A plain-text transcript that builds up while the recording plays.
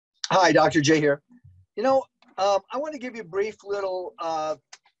Hi, Dr. J here. You know, I want to give you a brief little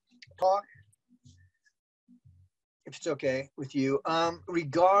talk, if it's okay with you,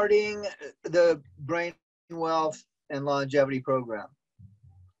 regarding the Brain Wealth and Longevity Program.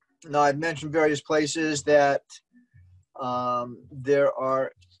 Now, I've mentioned various places that there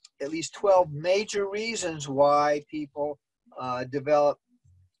are at least 12 major reasons why people develop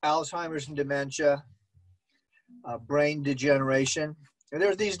Alzheimer's and dementia, brain degeneration. And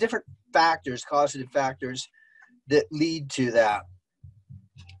there's these different factors, causative factors, that lead to that.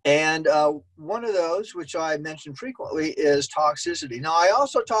 And one of those, which I mention frequently, is toxicity. Now, I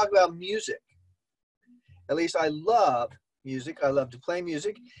also talk about music. At least I love music. I love to play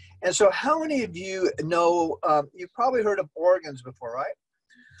music. And so how many of you know, you've probably heard of organs before, right?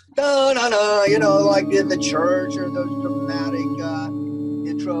 Da-na-na, you know, like in the church, or those dramatic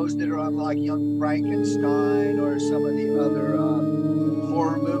intros that are on like Young Frankenstein or some of the other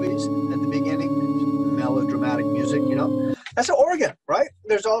horror movies at the beginning, melodramatic music, you know. That's an organ, right?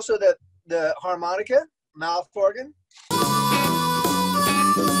 There's also the harmonica, mouth organ.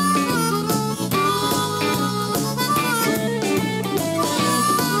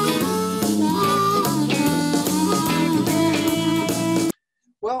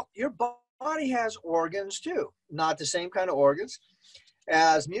 Well, your body has organs too. Not the same kind of organs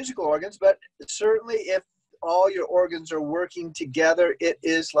as musical organs, but certainly if all your organs are working together, it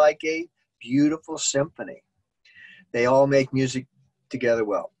is like a beautiful symphony. They all make music together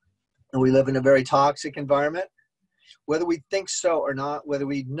well. And we live in a very toxic environment. Whether we think so or not, whether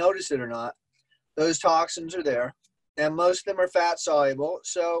we notice it or not, those toxins are there. And most of them are fat soluble.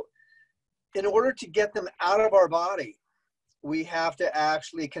 So in order to get them out of our body, we have to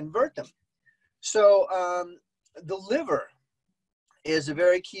actually convert them. So the liver is a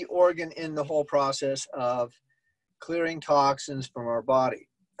very key organ in the whole process of clearing toxins from our body.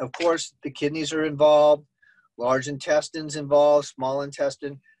 Of course, the kidneys are involved, large intestines involved, small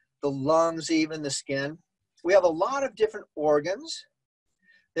intestine, the lungs, even the skin. We have a lot of different organs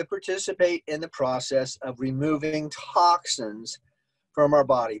that participate in the process of removing toxins from our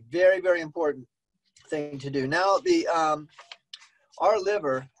body. Very, very important thing to do. Now, our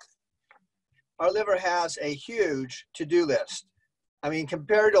liver has a huge to-do list. I mean,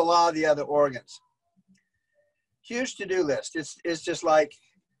 compared to a lot of the other organs. Huge to-do list. It's just like,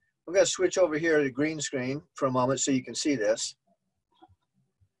 I'm going to switch over here to the green screen for a moment so you can see this.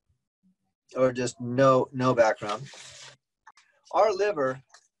 Or just no background. Our liver,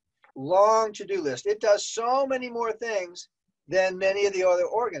 long to-do list. It does so many more things than many of the other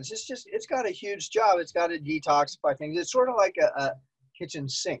organs. It's got a huge job. It's got to detoxify things. It's sort of like a kitchen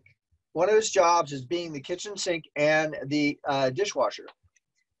sink. One of its jobs is being the kitchen sink and the dishwasher.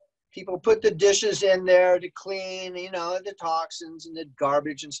 People put the dishes in there to clean, you know, the toxins and the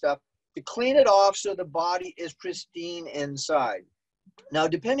garbage and stuff, to clean it off so the body is pristine inside. Now,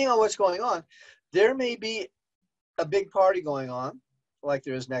 depending on what's going on, there may be a big party going on, like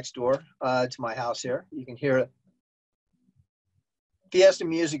there is next door to my house here. You can hear fiesta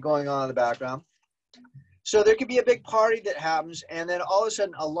music going on in the background. So there could be a big party that happens, and then all of a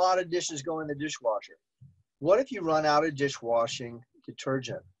sudden, a lot of dishes go in the dishwasher. What if you run out of dishwashing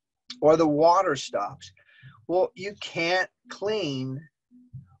detergent, or the water stops? Well, you can't clean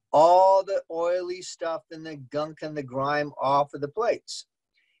all the oily stuff and the gunk and the grime off of the plates.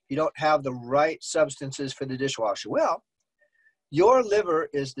 You don't have the right substances for the dishwasher. Well, your liver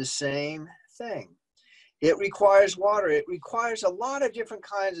is the same thing. It requires water. It requires a lot of different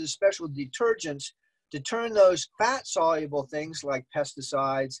kinds of special detergents to turn those fat-soluble things like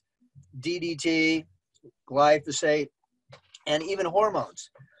pesticides, DDT, glyphosate, and even hormones,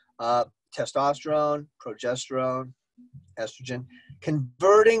 testosterone, progesterone, estrogen,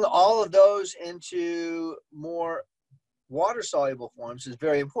 converting all of those into more water-soluble forms is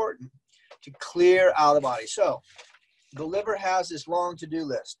very important to clear out of the body. So the liver has this long to-do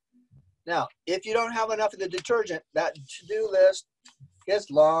list. Now, if you don't have enough of the detergent, that to-do list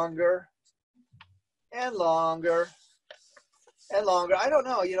gets longer and longer and longer. I don't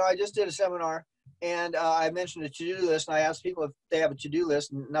know. You know, I just did a seminar and I mentioned a to-do list, and I asked people if they have a to-do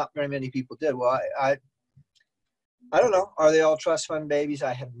list, and not very many people did. Well, I don't know. Are they all trust fund babies?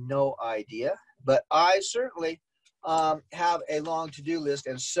 I have no idea. But I certainly have a long to-do list,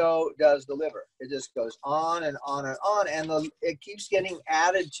 and so does the liver. It just goes on and on and on, and it keeps getting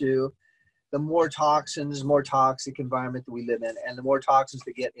added to the more toxins, more toxic environment that we live in, and the more toxins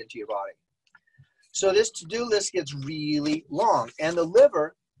that get into your body. So this to-do list gets really long, and the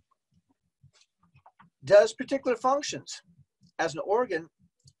liver does particular functions. As an organ,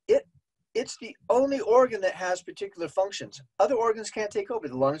 it it's the only organ that has particular functions. Other organs can't take over.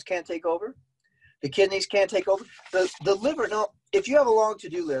 The lungs can't take over. The kidneys can't take over. The liver, now, if you have a long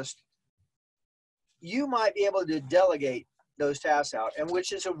to-do list, you might be able to delegate those tasks out, and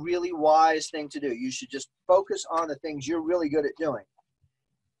which is a really wise thing to do. You should just focus on the things you're really good at doing.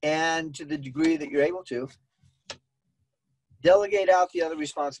 And to the degree that you're able to, delegate out the other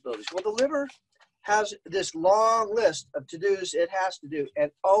responsibilities. Well, the liver has this long list of to-dos it has to do, and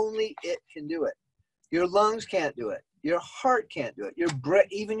only it can do it. Your lungs can't do it. Your heart can't do it.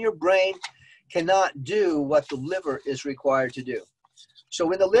 Even your brain cannot do what the liver is required to do. So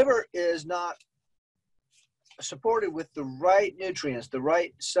when the liver is not supported with the right nutrients, the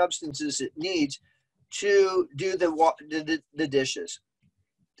right substances it needs to do the dishes,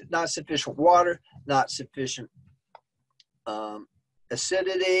 not sufficient water, not sufficient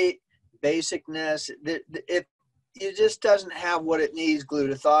acidity, basicness, it just doesn't have what it needs,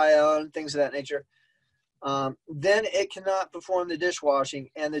 glutathione, things of that nature, then it cannot perform the dishwashing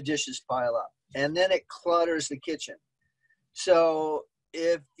and the dishes pile up. And then it clutters the kitchen. So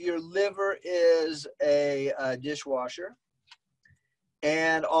if your liver is a dishwasher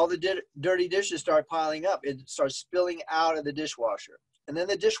and all the dirty dishes start piling up, it starts spilling out of the dishwasher. And then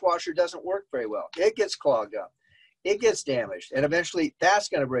the dishwasher doesn't work very well. It gets clogged up. It gets damaged. And eventually that's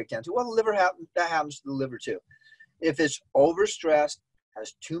going to break down too. Well, the liver that happens to the liver too. If it's overstressed,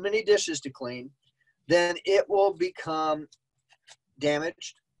 has too many dishes to clean, then it will become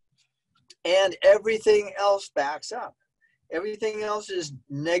damaged and everything else backs up. Everything else is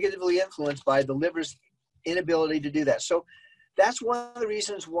negatively influenced by the liver's inability to do that. So that's one of the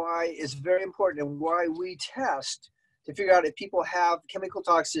reasons why it's very important and why we test to figure out if people have chemical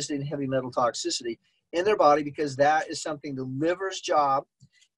toxicity and heavy metal toxicity in their body, because that is something the liver's job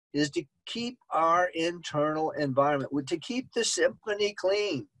is to keep our internal environment, to keep the symphony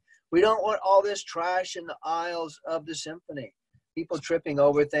clean. We don't want all this trash in the aisles of the symphony. People tripping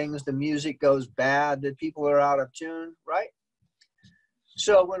over things, the music goes bad, the people are out of tune, right?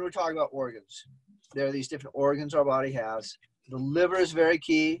 So when we're talking about organs, there are these different organs our body has. The liver is very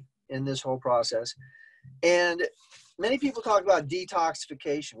key in this whole process. And many people talk about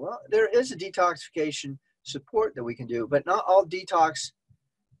detoxification. Well, there is a detoxification support that we can do, but not all detox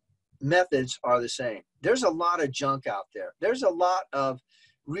methods are the same. There's a lot of junk out there. There's a lot of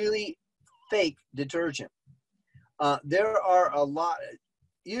really fake detergent. There are a lot,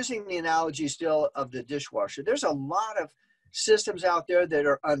 using the analogy still of the dishwasher, there's a lot of systems out there that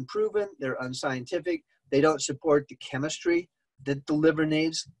are unproven, they're unscientific, they don't support the chemistry that the liver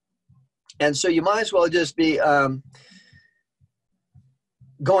needs. And so you might as well just be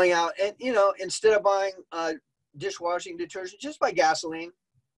going out and, instead of buying dishwashing detergent, just buy gasoline.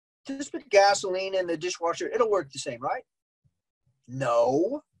 Just put gasoline in the dishwasher. It'll work the same, right?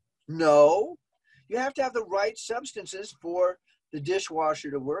 No. You have to have the right substances for the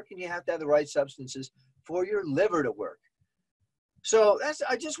dishwasher to work, and you have to have the right substances for your liver to work. So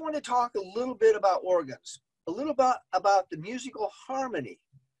I just want to talk a little bit about organs, a little bit about the musical harmony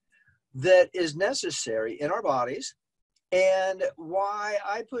that is necessary in our bodies, and why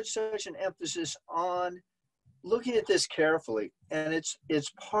I put such an emphasis on looking at this carefully. And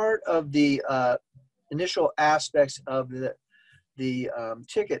it's part of the initial aspects of the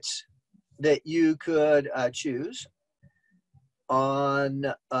tickets that you could choose on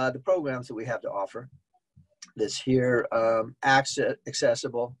the programs that we have to offer that's here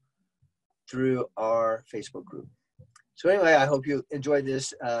accessible through our Facebook group. So anyway, I hope you enjoyed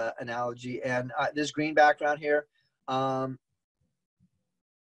this analogy and this green background here.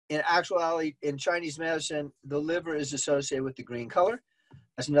 In actuality, in Chinese medicine, the liver is associated with the green color.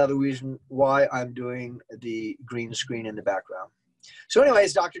 That's another reason why I'm doing the green screen in the background. So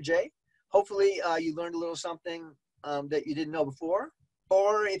anyways, Dr. J, hopefully you learned a little something that you didn't know before,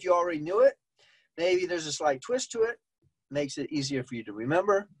 or if you already knew it, maybe there's a slight twist to it, makes it easier for you to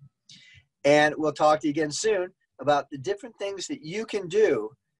remember. And we'll talk to you again soon about the different things that you can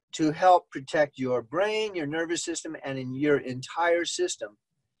do to help protect your brain, your nervous system, and in your entire system,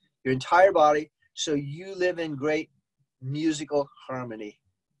 your entire body, so you live in great musical harmony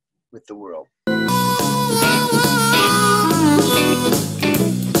with the world.